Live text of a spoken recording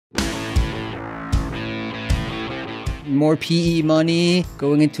more PE money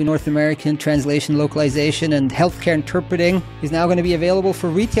going into North American translation, localization, and healthcare interpreting is now going to be available for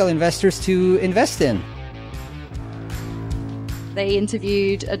retail investors to invest in. They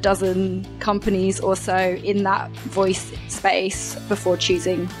interviewed a dozen companies or so in that voice space before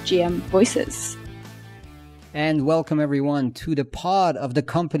choosing GM Voices. And welcome everyone to the pod of the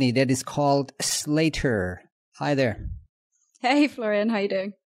company that is called Slator. Hi there. Hey Florian, how you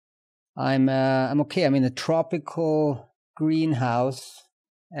doing? I'm okay. I'm in a tropical greenhouse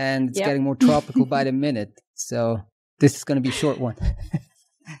and it's getting more tropical by the minute. So this is going to be a short one.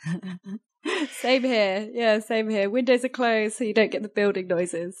 Same here. Yeah, same here. Windows are closed so you don't get the building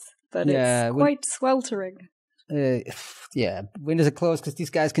noises, but it's quite sweltering. Windows are closed because these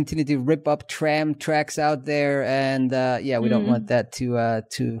guys continue to rip up tram tracks out there, and we don't want that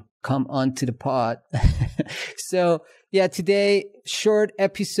to come onto the pod. So today short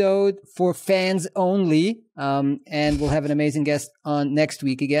episode for fans only, and we'll have an amazing guest on next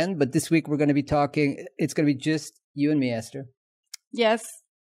week again. But this week we're going to be talking. It's going to be just you and me, Esther. Yes,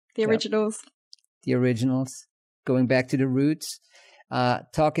 the originals. The originals, going back to the roots,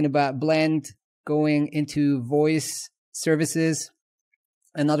 talking about Blend going into voice services,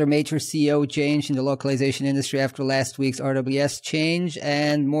 another major CEO change in the localization industry after last week's RWS change,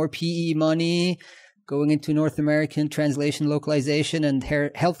 and more PE money going into North American translation, localization, and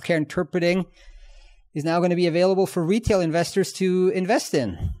healthcare interpreting is now going to be available for retail investors to invest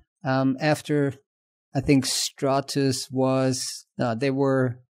in. After, I think, Stratus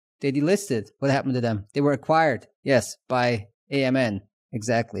they delisted. What happened to them? They were acquired, yes, by AMN.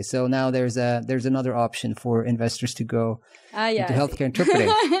 Exactly. So now there's another option for investors to go into healthcare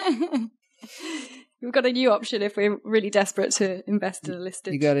interpreting. We've got a new option if we're really desperate to invest in a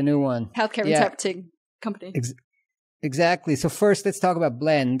listed. You got a new one. Healthcare interpreting company. Exactly. So first, let's talk about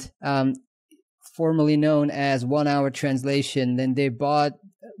Blend, formerly known as 1 Hour Translation. Then they bought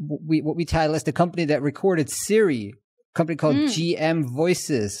what we title as the company that recorded Siri, a company called GM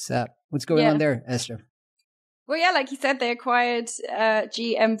Voices. What's going on there, Esther? Well, yeah, like you said, they acquired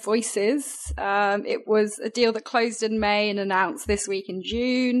GM Voices. It was a deal that closed in May and announced this week in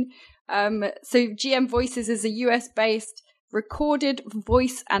June. So GM Voices is a US-based recorded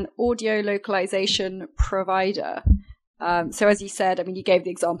voice and audio localization provider. So as you said, I mean, you gave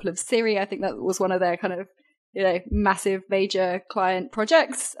the example of Siri. I think that was one of their kind of, massive major client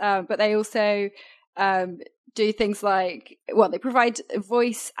projects. But they also do things like, they provide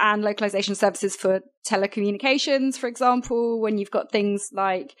voice and localization services for telecommunications, for example, when you've got things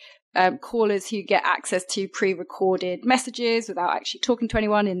like callers who get access to pre-recorded messages without actually talking to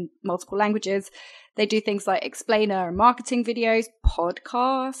anyone in multiple languages. They do things like explainer and marketing videos,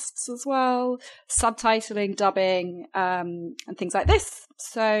 podcasts as well, subtitling, dubbing, and things like this.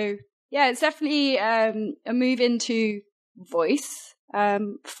 So, it's definitely a move into voice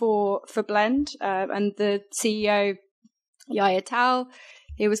for Blend, and the CEO Yaya Tal,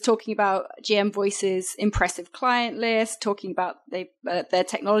 he was talking about GM Voice's impressive client list, talking about their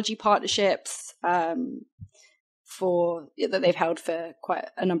technology partnerships that they've held for quite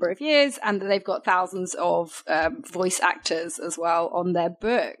a number of years, and that they've got thousands of voice actors as well on their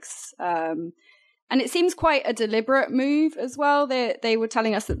books. And it seems quite a deliberate move as well. They were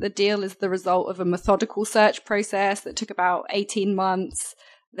telling us that the deal is the result of a methodical search process that took about 18 months.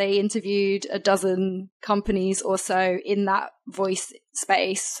 They interviewed a dozen companies or so in that voice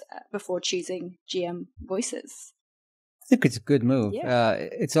space before choosing GM Voices. I think it's a good move. Yeah.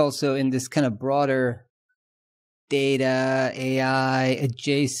 It's also in this kind of broader data, AI,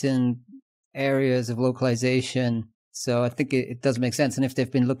 adjacent areas of localization. So I think it does make sense. And if they've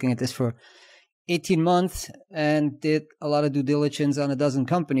been looking at this for 18 months and did a lot of due diligence on a dozen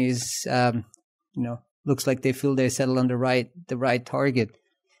companies, looks like they feel they settled on the right target.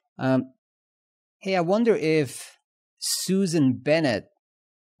 Hey, I wonder if Susan Bennett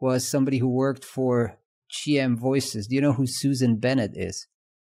was somebody who worked for GM Voices. Do you know who Susan Bennett is?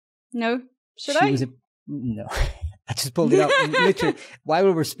 No. Should I? No. I just pulled it up literally while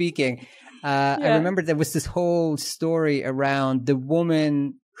we were speaking. I remember there was this whole story around the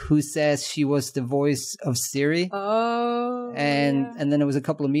woman who says she was the voice of Siri. Oh. And then there was a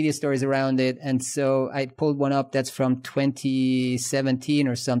couple of media stories around it. And so I pulled one up that's from 2017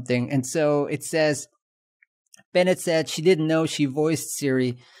 or something. And so it says, Bennett said she didn't know she voiced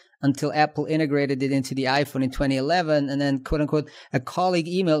Siri until Apple integrated it into the iPhone in 2011. And then, quote unquote, a colleague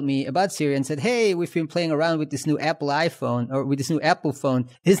emailed me about Siri and said, hey, we've been playing around with this new Apple iPhone or with this new Apple phone.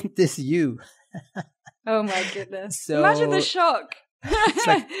 Isn't this you? Oh my goodness. So, imagine the shock. It's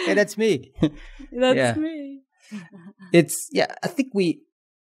like, hey, that's me. That's me. It's, I think we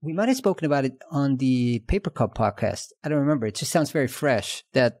we might have spoken about it on the Paper Cup podcast. I don't remember. It just sounds very fresh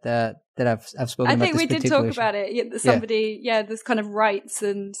that I've spoken about this. I think we did talk about it. Somebody, there's kind of rights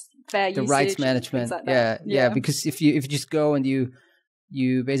and fair usage. The rights management. Like yeah. Because if you just go and you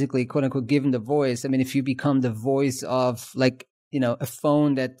basically, quote unquote, give them the voice. I mean, if you become the voice of like, a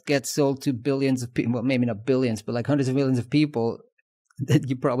phone that gets sold to billions of people, well, maybe not billions, but like hundreds of millions of people, that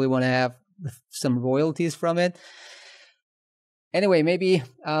you probably want to have some royalties from it. Anyway, maybe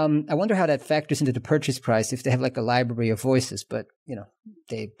I wonder how that factors into the purchase price if they have like a library of voices, but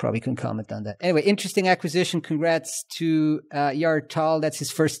they probably couldn't comment on that. Anyway, interesting acquisition. Congrats to Yar Tal. That's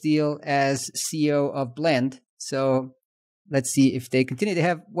his first deal as CEO of Blend. So let's see if they continue. They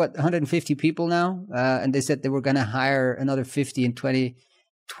have 150 people now, and they said they were going to hire another 50 in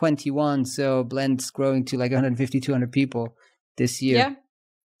 2021. So Blend's growing to like 150, 200 people this year. Yeah.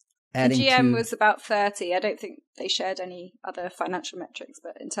 And GM was about 30. I don't think they shared any other financial metrics,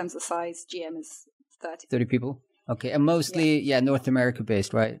 but in terms of size, GM is 30. 30 people? Okay. And mostly, North America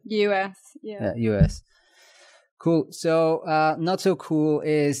based, right? US, yeah. US. Cool. So not so cool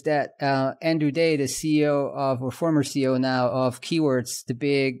is that Andrew Day, the CEO of, or former CEO now of Keywords, the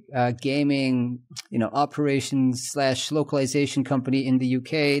big gaming, operations / localization company in the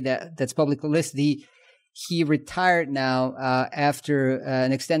UK that's publicly listed, he retired now after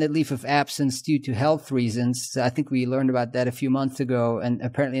an extended leave of absence due to health reasons. So I think we learned about that a few months ago, and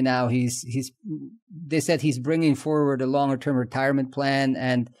apparently now they said he's bringing forward a longer term retirement plan,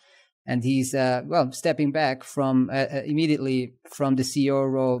 and he's stepping back from immediately from the CEO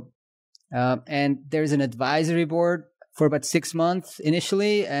role. And there's an advisory board for about 6 months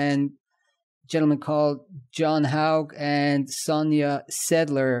initially, and gentleman called Jon Hauck and Sonia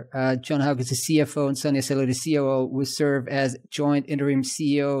Sedler. Jon Hauck is the CFO and Sonia Sedler, the COO, will serve as joint interim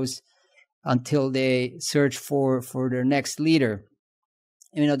CEOs until they search for their next leader.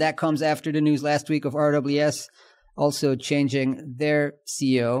 And, that comes after the news last week of RWS also changing their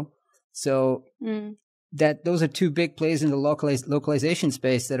CEO. So those are two big plays in the localization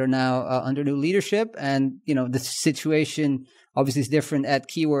space that are now under new leadership. And, the situation obviously is different at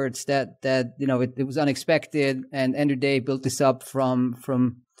Keywords that it was unexpected, and Andrew Day built this up from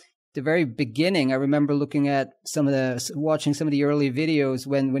the very beginning. I remember watching some of the early videos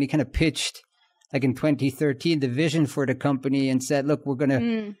when he kind of pitched, like in 2013, the vision for the company and said, look, we're going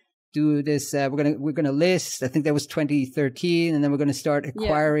to do this. We're going to list. I think that was 2013. And then we're going to start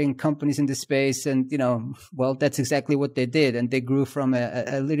acquiring companies in the space. And, that's exactly what they did. And they grew from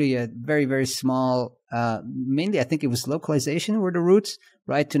literally a very, very small, mainly, I think it was localization were the roots,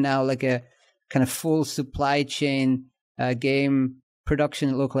 right? To now like a kind of full supply chain, game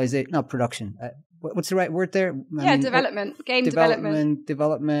production, localization, not production. What's the right word there? Development, game development.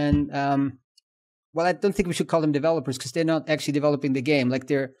 Well, I don't think we should call them developers because they're not actually developing the game. Like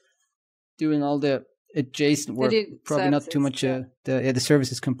they're doing all the adjacent work, probably not too much the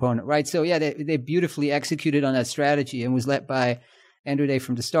services component, right? So they beautifully executed on that strategy and was led by Andrew Day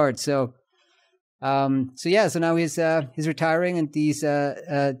from the start. So now he's retiring, and these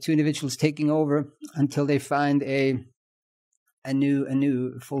two individuals taking over until they find a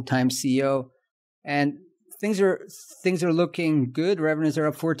new full-time CEO. And things are looking good. Revenues are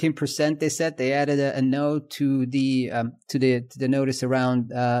up 14%. They said they added a note to the notice around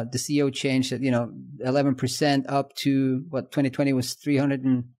the CEO change that 11% up to what 2020 was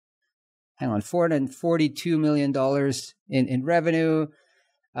 $442 million in revenue,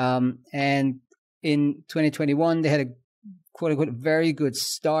 and in 2021 they had a quote unquote very good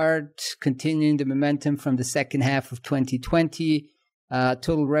start, continuing the momentum from the second half of 2020.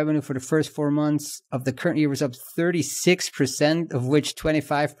 Total revenue for the first 4 months of the current year was up 36%, of which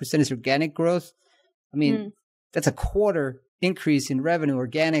 25% is organic growth. I mean, that's a quarter increase in revenue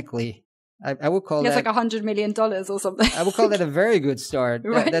organically. I would call that... It's like $100 million or something. I would call that a very good start.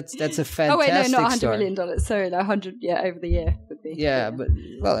 Right? That's a fantastic start. Oh, wait, no, not $100 million. Sorry, 100, over the year would be. Yeah, but,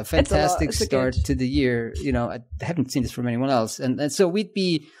 a fantastic start to the year. I haven't seen this from anyone else. And so we'd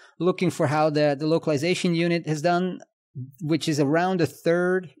be looking for how the localization unit has done, which is around a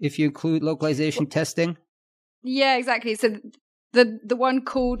third if you include localization testing. Yeah, exactly. So the one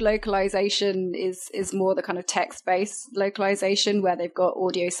called localization is more the kind of text-based localization, where they've got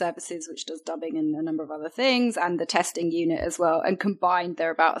audio services, which does dubbing and a number of other things, and the testing unit as well. And combined,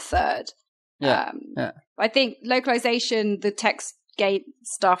 they're about a third. I think localization, the text gate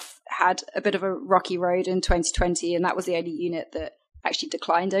stuff had a bit of a rocky road in 2020, and that was the only unit that actually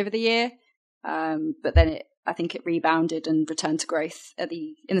declined over the year. But then I think it rebounded and returned to growth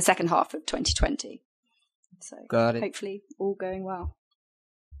in the second half of 2020. So got it. Hopefully all going well.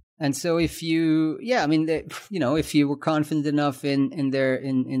 And so if you, if you were confident enough in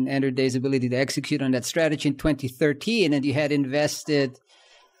Android ability to execute on that strategy in 2013, and you had invested,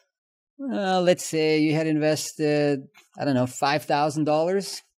 let's say you had invested, I don't know,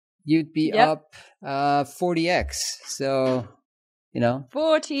 $5,000, you'd be up 40x. So,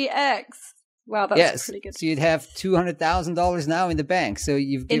 40x. Wow, that's pretty good. So you'd have $200,000 now in the bank. So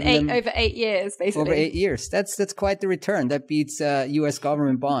you've given them over 8 years, basically. Over 8 years. That's quite the return. That beats U.S.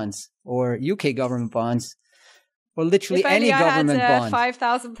 government bonds or UK government bonds, or literally any government bond. I had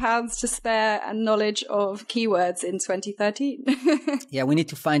 £5,000 to spare and knowledge of keywords in 2013. Yeah, we need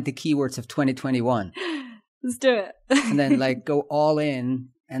to find the keywords of 2021. Let's do it. And then go all in.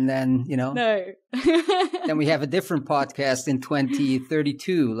 And then, No. Then we have a different podcast in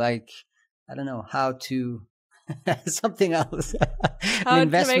 2032, I don't know, how to something else. An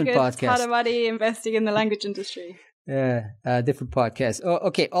investment podcast. How to money investing in the language industry. Yeah, different podcast. Oh,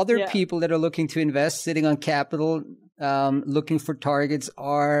 okay. Other people that are looking to invest, sitting on capital, looking for targets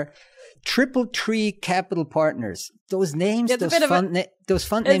are Triple Tree Capital Partners. Those names, those fund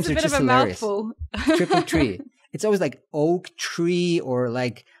names are just hilarious. Triple Tree. It's always like oak tree or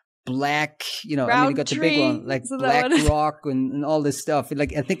black, you got the big one, Black Rock and all this stuff.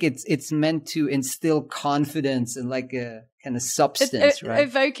 I think it's meant to instill confidence and a kind of substance, right?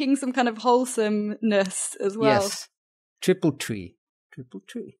 Evoking some kind of wholesomeness as well. Yes. Triple Tree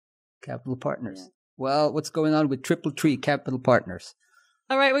Capital Partners. Yeah. Well, what's going on with Triple Tree Capital Partners?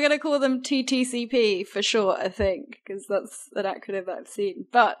 All right, we're going to call them TTCP for short, I think, because that's an acronym that I've seen.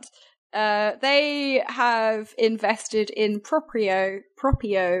 But they have invested in Propio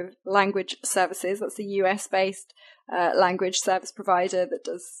Language Services. That's a US-based language service provider that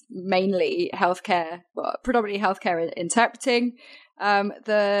does mainly healthcare, predominantly healthcare interpreting.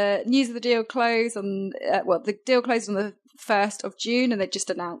 The news of the deal closed on the deal closed on the 1st of June, and they just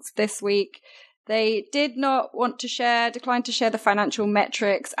announced this week. They did not declined to share the financial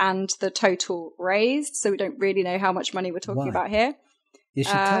metrics and the total raised, so we don't really know how much money we're talking about here. You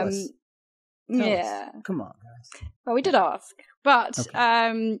should tell us. Tell us. Come on, guys. Well, we did ask. But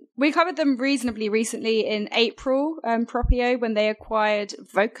we covered them reasonably recently in April, Propio, when they acquired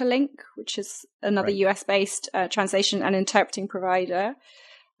Vocalink, which is another US-based translation and interpreting provider.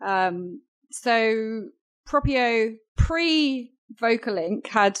 So Propio pre-Vocalink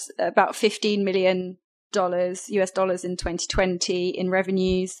had about $15 million US dollars in 2020 in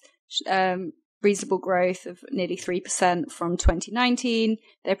revenues, reasonable growth of nearly 3% from 2019.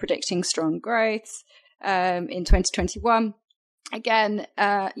 They're predicting strong growth in 2021. Again,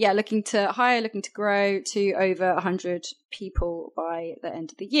 looking to grow to over 100 people by the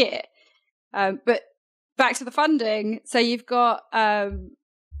end of the year. But back to the funding. So you've got TTCP,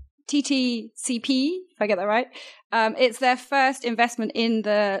 if I get that right. It's their first investment in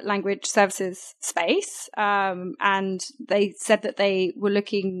the language services space. And they said that they were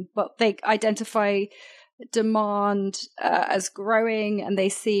they identify demand as growing, and they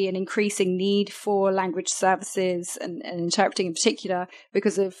see an increasing need for language services and interpreting in particular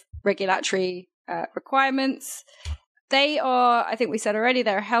because of regulatory requirements. They are, I think we said already,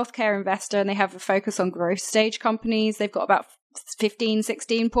 they're a healthcare investor, and they have a focus on growth stage companies. They've got about 15,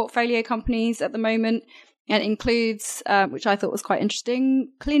 16 portfolio companies at the moment. And it includes, which I thought was quite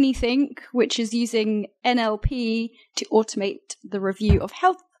interesting, CliniThink, which is using NLP to automate the review of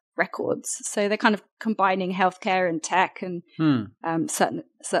health records. So they're kind of combining healthcare and tech and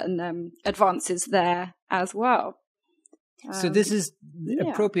certain advances there as well. So this is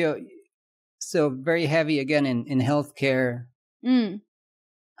Propio. So very heavy again in healthcare.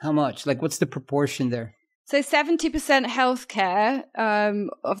 How much? What's the proportion there? So 70% healthcare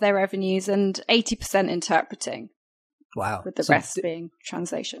of their revenues and 80% interpreting. Wow. With the rest being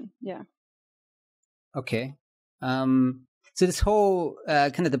translation. Yeah. Okay. So this whole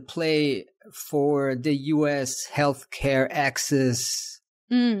kind of the play for the U.S. healthcare access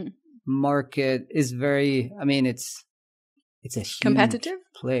market is very, it's a huge competitive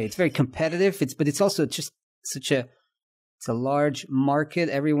play. It's very competitive. But it's also just it's a large market.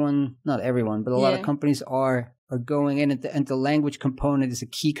 Not everyone, but a lot of companies are going in, and the language component is a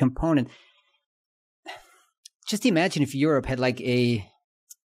key component. Just imagine if Europe had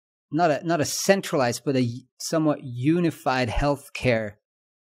not a centralized, but a somewhat unified healthcare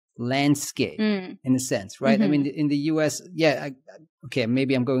landscape in a sense, right? Mm-hmm. In the US,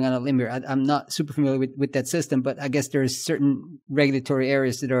 maybe I'm going on a limb here. I'm not super familiar with that system, but I guess there's certain regulatory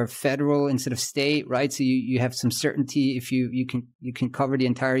areas that are federal instead of state, right? So you have some certainty if you can cover the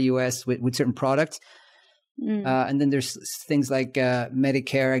entire US with certain products. And then there's things like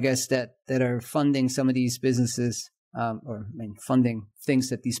Medicare, I guess, that are funding some of these businesses. funding things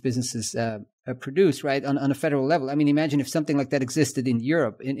that these businesses produce, right, on a federal level. I mean, imagine if something like that existed in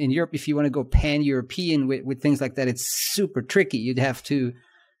Europe. In Europe, if you want to go pan-European with things like that, it's super tricky. You'd have to,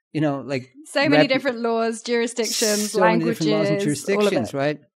 like so many different laws, jurisdictions, languages, many different laws and jurisdictions,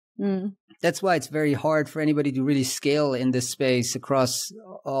 right? Mm. That's why it's very hard for anybody to really scale in this space across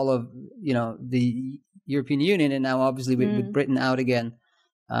all of the European Union, and now obviously with Britain out again.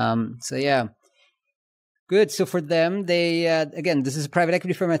 So yeah. Good. So for them, they again, this is a private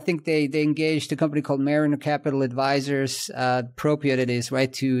equity firm. I think they engaged a company called Mariner Capital Advisors, Propio that is,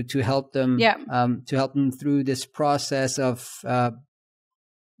 right, to help them to help them through this process of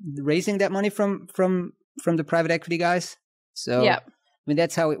raising that money from the private equity guys. So I mean,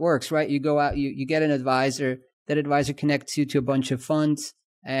 that's how it works, right? You go out, you get an advisor. That advisor connects you to a bunch of funds,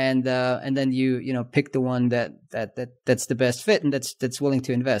 and then you pick the one that's the best fit and that's willing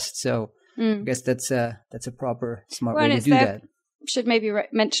to invest. So. I guess that's a proper, smart way to do that. Should maybe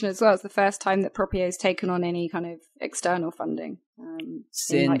mention as well, it's the first time that Propio has taken on any kind of external funding.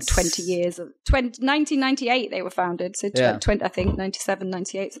 Since like 20 years. 1998 they were founded, so 20, I think 97,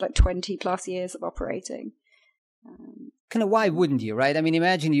 98, so like 20 plus years of operating. Kind of why wouldn't you, right? I mean,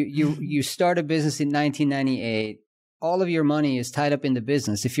 imagine you start a business in 1998. All of your money is tied up in the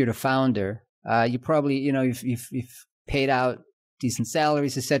business. If you're the founder, you probably, you've paid out decent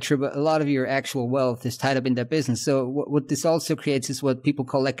salaries, etc. But a lot of your actual wealth is tied up in that business. So what this also creates is what people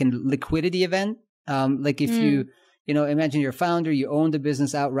call like a liquidity event. Like if you imagine you're a founder, you own the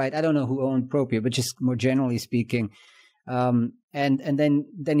business outright. I don't know who owned Propio, but just more generally speaking. And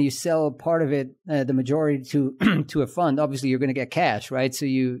then you sell part of it, the majority to a fund. Obviously, you're going to get cash, right? So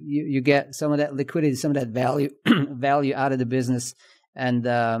you get some of that liquidity, some of that value out of the business, and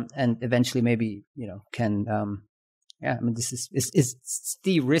eventually maybe can. I mean, this is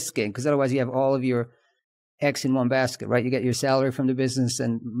de-risking, because otherwise you have all of your eggs in one basket, right? You get your salary from the business,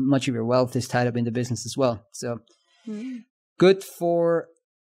 and much of your wealth is tied up in the business as well. So good for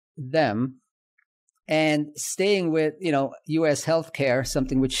them. And staying with, U.S. healthcare,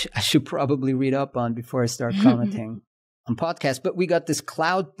 something which I should probably read up on before I start commenting on podcasts. But we got this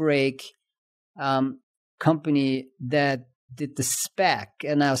Cloudbreak company that did the SPAC,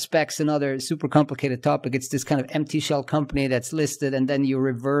 and now SPAC's another super complicated topic. It's this kind of empty shell company that's listed, and then you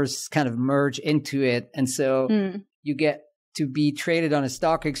reverse kind of merge into it, and so you get to be traded on a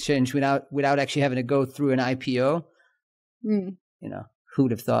stock exchange without actually having to go through an IPO. Who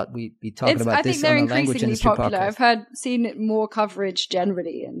would have thought we'd be talking about this on the language industry popular. podcast? I've seen more coverage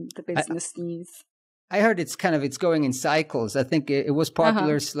generally in the business news. I heard it's going in cycles. I think it was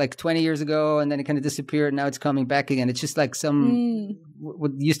popular like 20 years ago, and then it kind of disappeared, and now it's coming back again. It's just like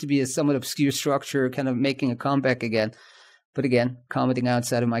what used to be a somewhat obscure structure kind of making a comeback again. But again, commenting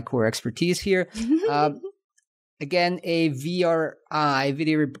outside of my core expertise here. Again, a VRI,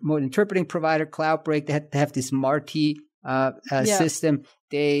 video remote interpreting provider, Cloudbreak, they had to have this Marty system.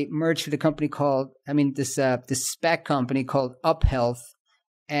 They merged with a company called, this SPAC company called UpHealth,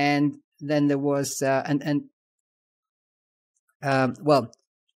 and then there was, they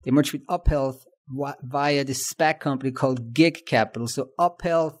merged with UpHealth via this SPAC company called Gig Capital. So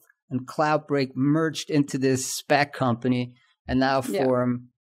UpHealth and Cloudbreak merged into this SPAC company and now form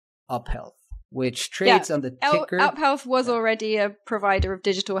UpHealth, which trades on the ticker. UpHealth was already a provider of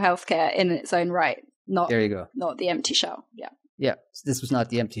digital healthcare in its own right. There you go. Not the empty shell. Yeah. So this was not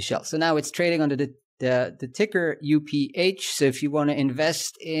the empty shell. So now it's trading under the ticker UPH. So if you want to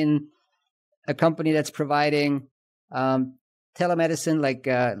invest in a company that's providing telemedicine like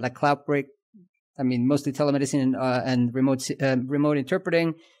Cloudbreak, mostly telemedicine and remote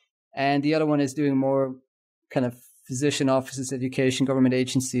interpreting, and the other one is doing more kind of physician offices, education, government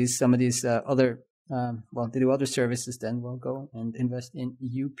agencies, some of these other they do other services, then we'll go and invest in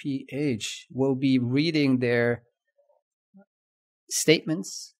UPH. We'll be reading their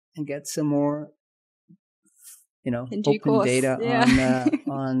statements and get some more, open data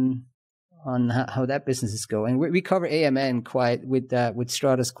on how that business is going. We cover AMN with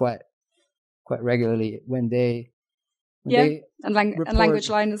Stratus quite regularly when they and Language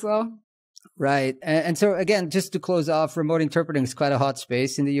Line as well. Right. And so again, just to close off, remote interpreting is quite a hot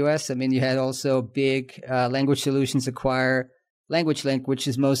space in the US. You had also big language solutions acquire Language Link, which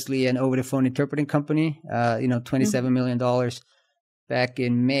is mostly an over-the-phone interpreting company, $27 million back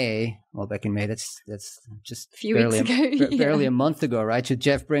in May. Well, back in May, that's just a few weeks ago. Barely a month ago, right? So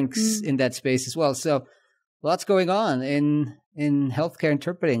Jeff Brink's in that space as well. So lots going on in healthcare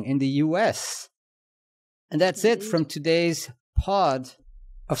interpreting in the US. And that's it from today's pod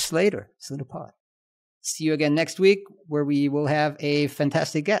of SlatorPod. See you again next week, where we will have a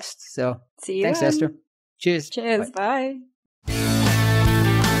fantastic guest. So see you thanks, then. Esther. Cheers. Cheers. Bye.